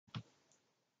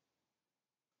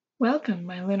Welcome,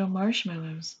 my little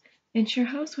marshmallows. It's your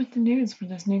host with the news for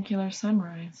this nuclear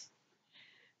sunrise.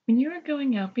 When you are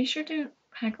going out, be sure to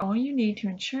pack all you need to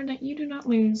ensure that you do not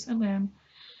lose a limb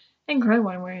and grow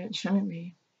one where it shouldn't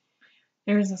be.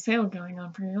 There is a sale going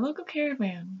on for your local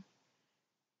caravan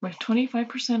with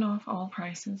 25% off all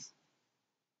prices.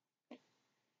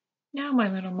 Now,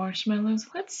 my little marshmallows,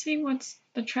 let's see what's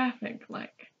the traffic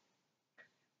like.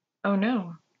 Oh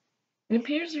no, it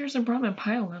appears there's a Brahmin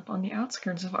pileup on the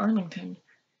outskirts of Arlington.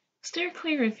 Steer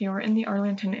clear if you are in the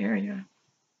Arlington area.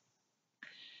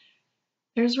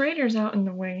 There's raiders out in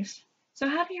the waste, so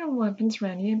have your weapons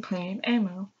ready and plenty of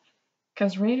ammo,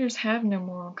 'cause raiders have no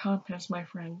moral compass, my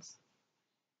friends.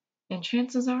 And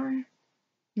chances are,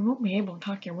 you won't be able to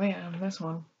talk your way out of this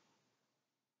one.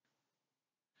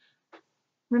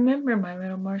 Remember, my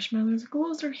little marshmallows,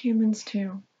 ghouls are humans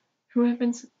too, who have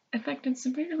been affected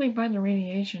severely by the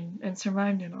radiation and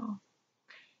survived it all,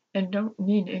 and don't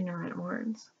need ignorant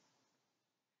words.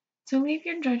 So leave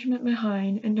your judgment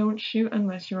behind and don't shoot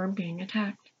unless you are being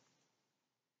attacked.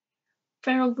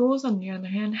 Feral ghouls, on the other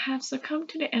hand, have succumbed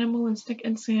to the animalistic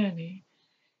insanity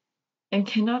and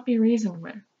cannot be reasoned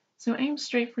with, so aim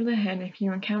straight for the head if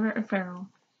you encounter a feral,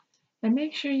 and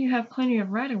make sure you have plenty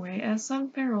of right-of-way as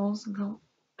some ferals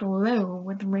glow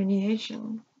with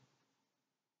radiation.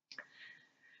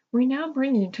 We now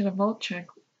bring you to the vault check,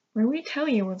 where we tell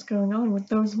you what's going on with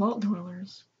those vault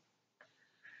dwellers.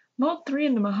 Vault 3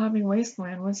 in the Mojave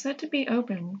Wasteland was said to be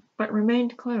open, but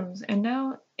remained closed, and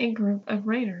now a group of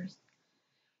raiders,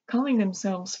 calling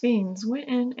themselves fiends, went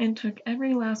in and took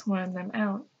every last one of them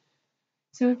out.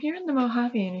 So if you're in the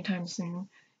Mojave anytime soon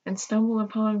and stumble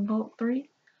upon Vault 3,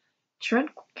 tread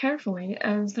carefully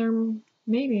as there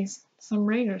may be some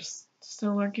raiders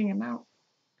still lurking about.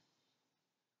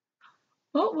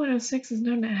 Vault 106 is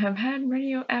known to have had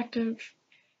radioactive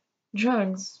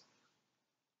drugs.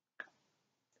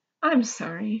 I'm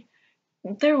sorry,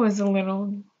 there was a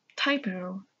little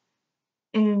typo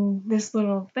in this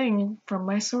little thing from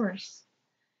my source.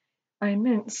 I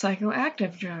meant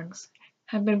psychoactive drugs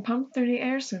have been pumped through the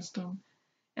air system,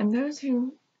 and those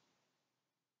who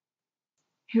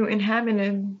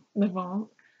inhabited the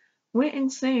vault went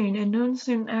insane and none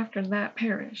soon after that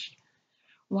perished.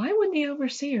 Why would the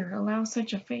overseer allow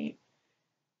such a fate?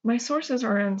 My sources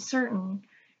are uncertain,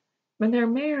 but there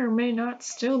may or may not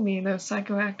still be those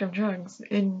psychoactive drugs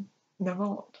in the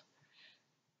vault.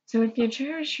 So if you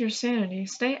cherish your sanity,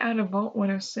 stay out of Vault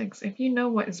 106 if you know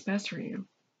what is best for you.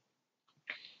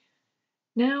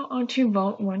 Now on to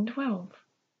Vault 112,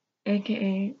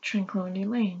 aka Tranquility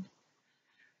Lane.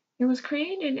 It was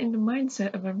created in the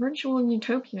mindset of a virtual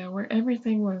utopia where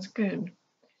everything was good.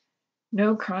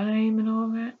 No crime and all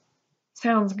that.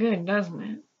 Sounds good, doesn't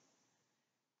it?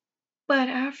 But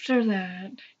after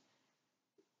that,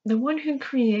 the one who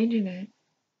created it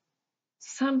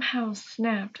somehow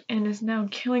snapped and is now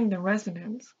killing the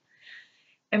residents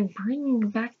and bringing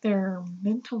back their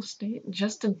mental state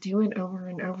just to do it over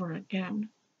and over again.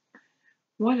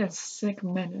 What a sick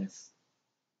menace.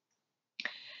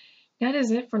 That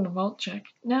is it for the vault check.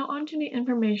 Now on to the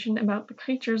information about the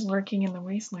creatures lurking in the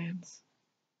wastelands.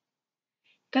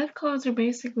 Deathclaws are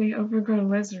basically overgrown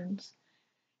lizards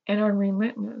and are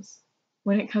relentless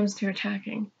when it comes to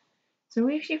attacking. So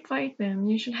if you fight them,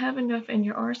 you should have enough in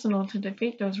your arsenal to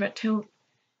defeat those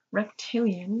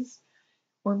reptilians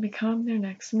or become their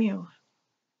next meal.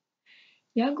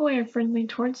 Yagoi are friendly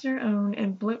towards their own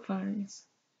and blipfires,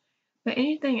 but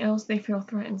anything else they feel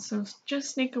threatened, so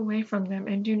just sneak away from them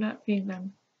and do not feed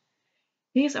them.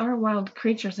 These are wild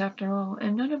creatures after all,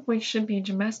 and none of which should be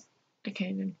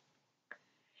domesticated.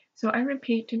 So I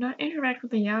repeat, do not interact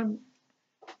with the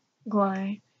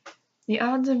Yagoi. The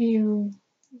odds of you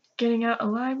getting out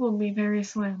alive will be very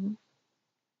slim.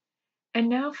 And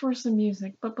now for some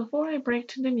music, but before I break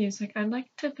to the music, I'd like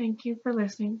to thank you for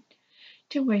listening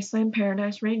to Wasteland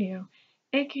Paradise Radio,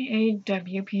 aka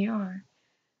WPR,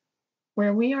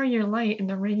 where we are your light in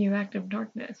the radioactive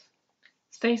darkness.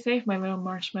 Stay safe, my little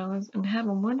marshmallows, and have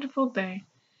a wonderful day.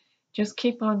 Just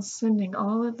keep on sending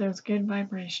all of those good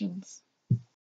vibrations.